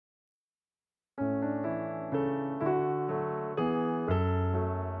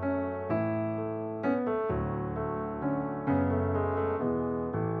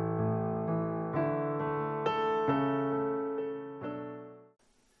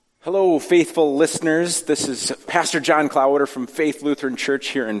Hello, faithful listeners. This is Pastor John Cloudwater from Faith Lutheran Church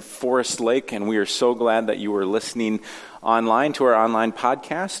here in Forest Lake, and we are so glad that you are listening online to our online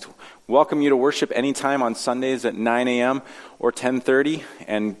podcast. Welcome you to worship anytime on Sundays at 9 a.m. or 10:30,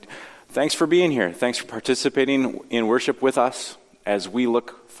 and thanks for being here. Thanks for participating in worship with us as we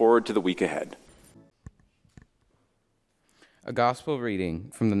look forward to the week ahead. A gospel reading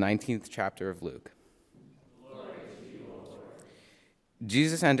from the 19th chapter of Luke.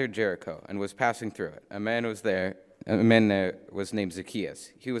 Jesus entered Jericho and was passing through it. A man there was named Zacchaeus.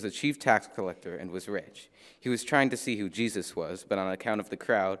 He was a chief tax collector and was rich. He was trying to see who Jesus was, but on account of the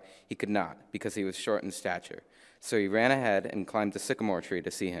crowd, he could not, because he was short in stature. So he ran ahead and climbed a sycamore tree to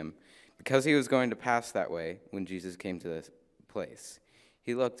see him, because he was going to pass that way when Jesus came to this place.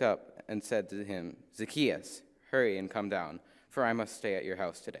 He looked up and said to him, "Zacchaeus, hurry and come down, for I must stay at your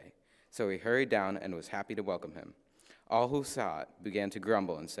house today." So he hurried down and was happy to welcome him. All who saw it began to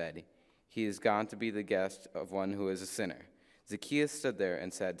grumble and said, "He is gone to be the guest of one who is a sinner." Zacchaeus stood there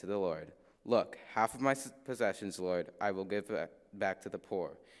and said to the Lord, "Look, half of my possessions, Lord, I will give back to the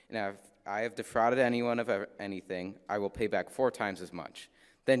poor. And if I have defrauded anyone of anything, I will pay back 4 times as much."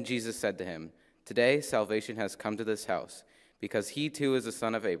 Then Jesus said to him, "Today salvation has come to this house, because he too is a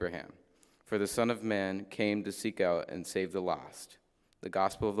son of Abraham. For the Son of Man came to seek out and save the lost." The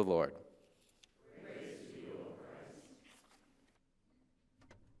Gospel of the Lord.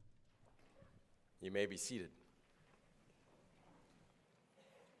 You may be seated.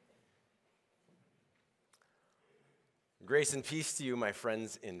 Grace and peace to you, my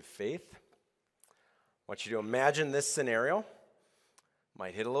friends in faith. I want you to imagine this scenario.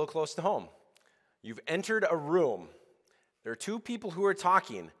 Might hit a little close to home. You've entered a room. There are 2 people who are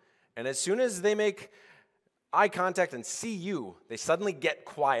talking, and as soon as they make eye contact and see you, they suddenly get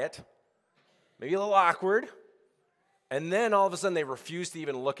quiet, maybe a little awkward, and then all of a sudden they refuse to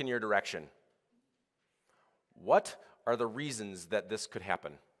even look in your direction. What are the reasons that this could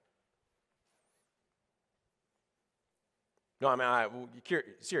happen? No, I'm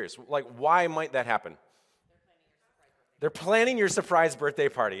serious. Like, why might that happen? They're planning your surprise birthday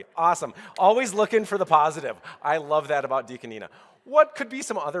party. Awesome. Always looking for the positive. I love that about Deacon Nina. What could be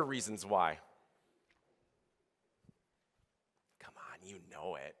some other reasons why? Come on, you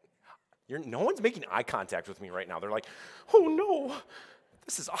know it. No one's making eye contact with me right now. They're like, "Oh no,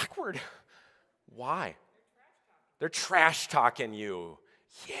 this is awkward." Why? They're trash talking you.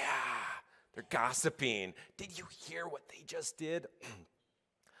 Yeah, they're gossiping. Did you hear what they just did?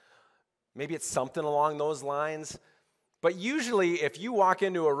 Maybe it's something along those lines. But usually, if you walk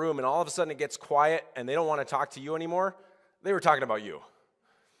into a room and all of a sudden it gets quiet and they don't want to talk to you anymore, they were talking about you.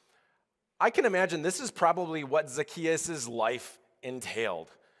 I can imagine this is probably what Zacchaeus' life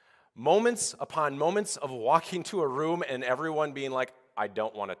entailed. Moments upon moments of walking to a room and everyone being like, "I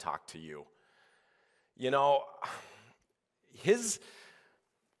don't want to talk to you." You know, his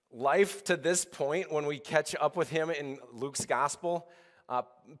life to this point, when we catch up with him in Luke's gospel,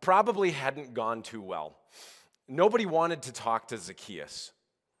 probably hadn't gone too well. Nobody wanted to talk to Zacchaeus.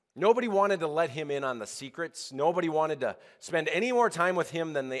 Nobody wanted to let him in on the secrets. Nobody wanted to spend any more time with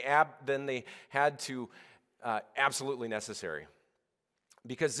him than they had to absolutely necessary.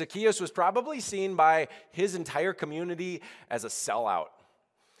 Because Zacchaeus was probably seen by his entire community as a sellout.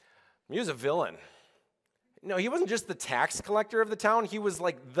 He was a villain. No, he wasn't just the tax collector of the town. He was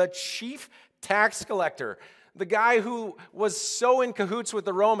like the chief tax collector, the guy who was so in cahoots with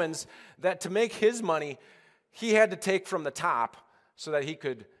the Romans that to make his money, he had to take from the top so that he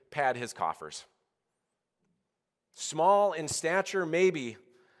could pad his coffers. Small in stature, maybe,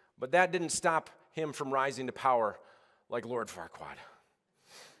 but that didn't stop him from rising to power like Lord Farquaad.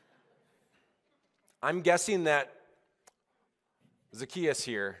 I'm guessing that Zacchaeus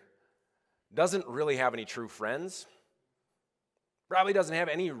here doesn't really have any true friends, probably doesn't have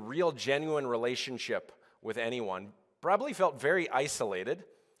any real genuine relationship with anyone, probably felt very isolated,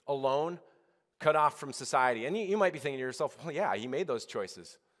 alone, cut off from society. And you might be thinking to yourself, "Well, yeah, he made those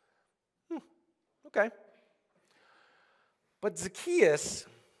choices." Okay. But Zacchaeus,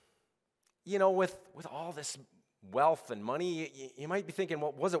 with all this wealth and money, you might be thinking,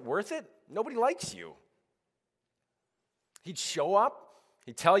 well, was it worth it? Nobody likes you. He'd show up,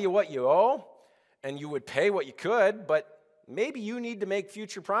 he'd tell you what you owe, and you would pay what you could, but maybe you need to make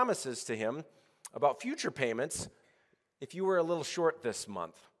future promises to him about future payments if you were a little short this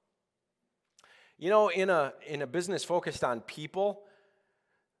month. In a business focused on people,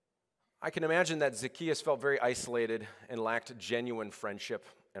 I can imagine that Zacchaeus felt very isolated and lacked genuine friendship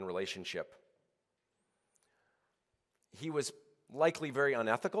and relationship. He was likely very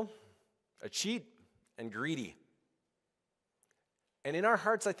unethical, a cheat, and greedy. And in our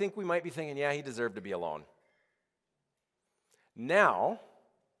hearts, I think we might be thinking, yeah, he deserved to be alone. Now,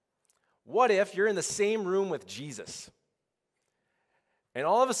 what if you're in the same room with Jesus, and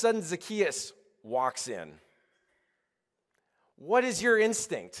all of a sudden Zacchaeus walks in? What is your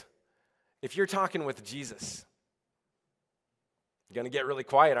instinct if you're talking with Jesus? You're going to get really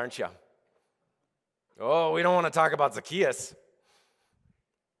quiet, aren't you? Oh, we don't want to talk about Zacchaeus.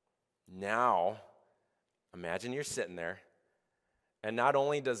 Now, imagine you're sitting there, and not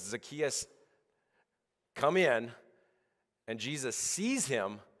only does Zacchaeus come in, and Jesus sees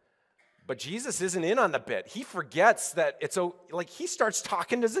him, but Jesus isn't in on the bit. He forgets that he starts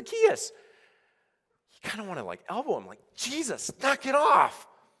talking to Zacchaeus. You kind of want to elbow him, Jesus, knock it off.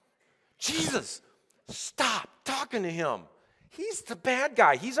 Jesus, stop talking to him. He's the bad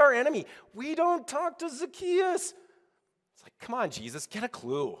guy. He's our enemy. We don't talk to Zacchaeus. It's like, come on, Jesus, get a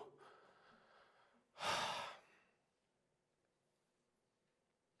clue.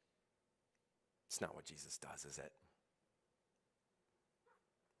 It's not what Jesus does, is it?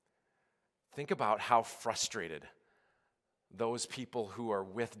 Think about how frustrated those people who are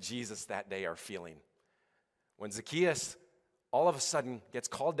with Jesus that day are feeling. When Zacchaeus all of a sudden gets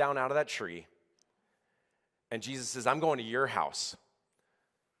called down out of that tree, and Jesus says, I'm going to your house.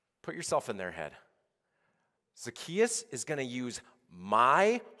 Put yourself in their head. Zacchaeus is going to use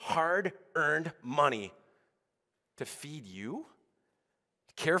my hard-earned money to feed you,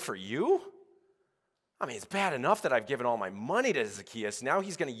 to care for you. I mean, it's bad enough that I've given all my money to Zacchaeus. Now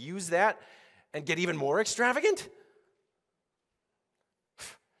he's going to use that and get even more extravagant?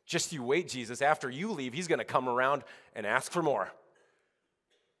 Just you wait, Jesus. After you leave, he's going to come around and ask for more.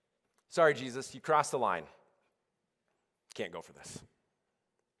 Sorry, Jesus, you crossed the line. Can't go for this.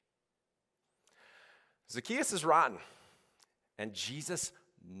 Zacchaeus is rotten, and Jesus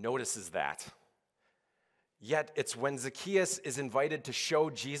notices that. Yet it's when Zacchaeus is invited to show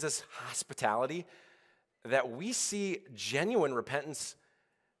Jesus hospitality that we see genuine repentance,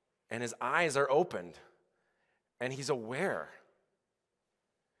 and his eyes are opened, and he's aware.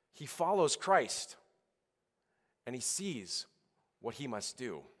 He follows Christ, and he sees what he must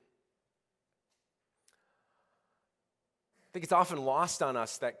do. I think it's often lost on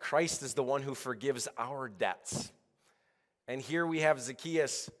us that Christ is the one who forgives our debts. And here we have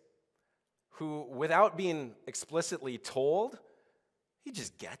Zacchaeus, who, without being explicitly told, he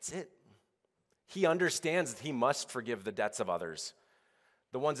just gets it. He understands that he must forgive the debts of others,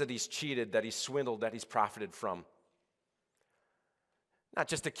 the ones that he's cheated, that he's swindled, that he's profited from. Not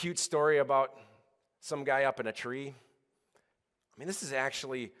just a cute story about some guy up in a tree. I mean, this is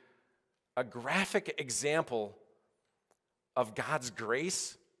actually a graphic example of God's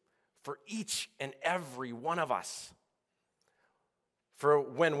grace for each and every one of us. For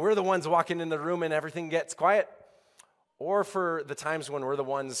when we're the ones walking in the room and everything gets quiet, or for the times when we're the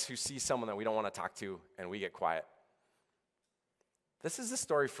ones who see someone that we don't want to talk to and we get quiet. This is the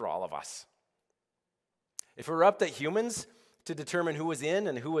story for all of us. If it were up to humans to determine who was in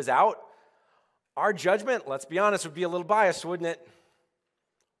and who was out, our judgment, let's be honest, would be a little biased, wouldn't it?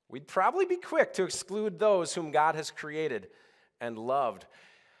 We'd probably be quick to exclude those whom God has created and loved.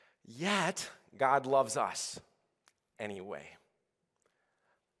 Yet, God loves us anyway.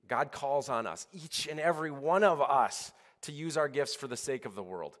 God calls on us, each and every one of us, to use our gifts for the sake of the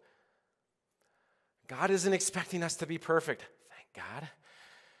world. God isn't expecting us to be perfect. Thank God.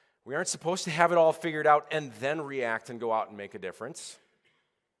 We aren't supposed to have it all figured out and then react and go out and make a difference.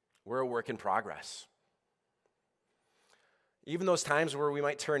 We're a work in progress. Even those times where we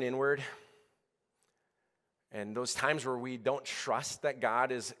might turn inward, and those times where we don't trust that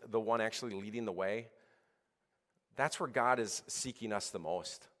God is the one actually leading the way, that's where God is seeking us the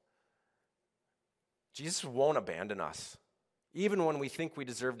most. Jesus won't abandon us, even when we think we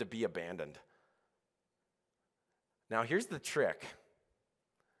deserve to be abandoned. Now, here's the trick.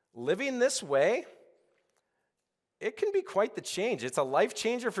 Living this way, it can be quite the change. It's a life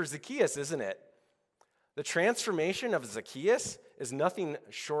changer for Zacchaeus, isn't it? The transformation of Zacchaeus is nothing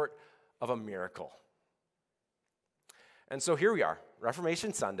short of a miracle. And so here we are,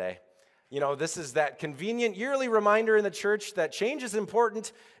 Reformation Sunday. You know, this is that convenient yearly reminder in the church that change is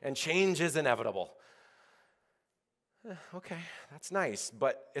important and change is inevitable. Okay, that's nice,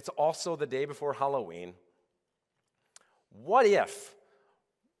 but it's also the day before Halloween. What if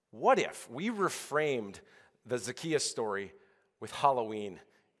we reframed the Zacchaeus story with Halloween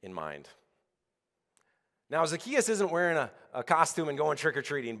in mind? Now, Zacchaeus isn't wearing a costume and going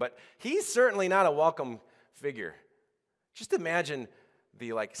trick-or-treating, but he's certainly not a welcome figure. Just imagine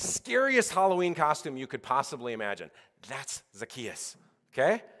the scariest Halloween costume you could possibly imagine. That's Zacchaeus,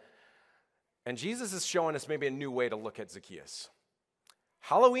 okay? And Jesus is showing us maybe a new way to look at Zacchaeus.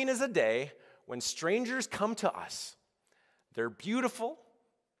 Halloween is a day when strangers come to us. They're beautiful,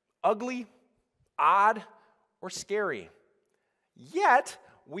 ugly, odd, or scary. Yet,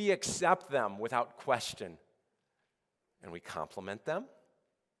 we accept them without question. And we compliment them.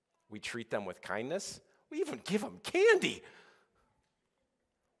 We treat them with kindness. We even give them candy.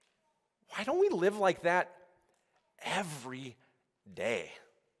 Why don't we live like that every day?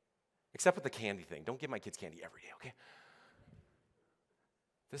 Except with the candy thing. Don't give my kids candy every day, okay?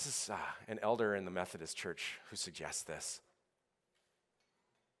 This is an elder in the Methodist Church who suggests this.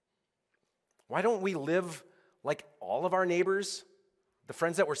 Why don't we live like all of our neighbors, the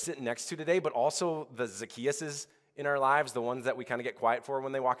friends that we're sitting next to today, but also the Zacchaeuses in our lives, the ones that we kind of get quiet for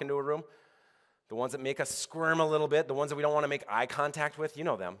when they walk into a room, the ones that make us squirm a little bit, the ones that we don't want to make eye contact with, you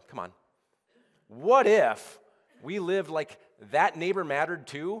know them, come on. What if we lived like that neighbor mattered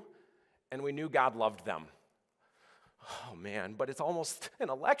too, and we knew God loved them? Oh man, but it's almost an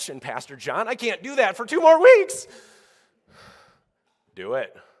election, Pastor John. I can't do that for 2 more weeks. Do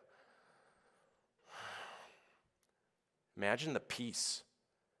it. Imagine the peace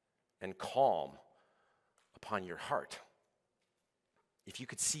and calm upon your heart if you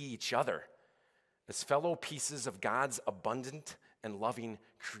could see each other as fellow pieces of God's abundant and loving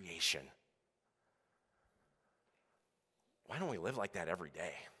creation. Why don't we live like that every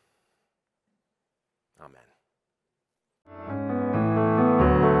day? Amen.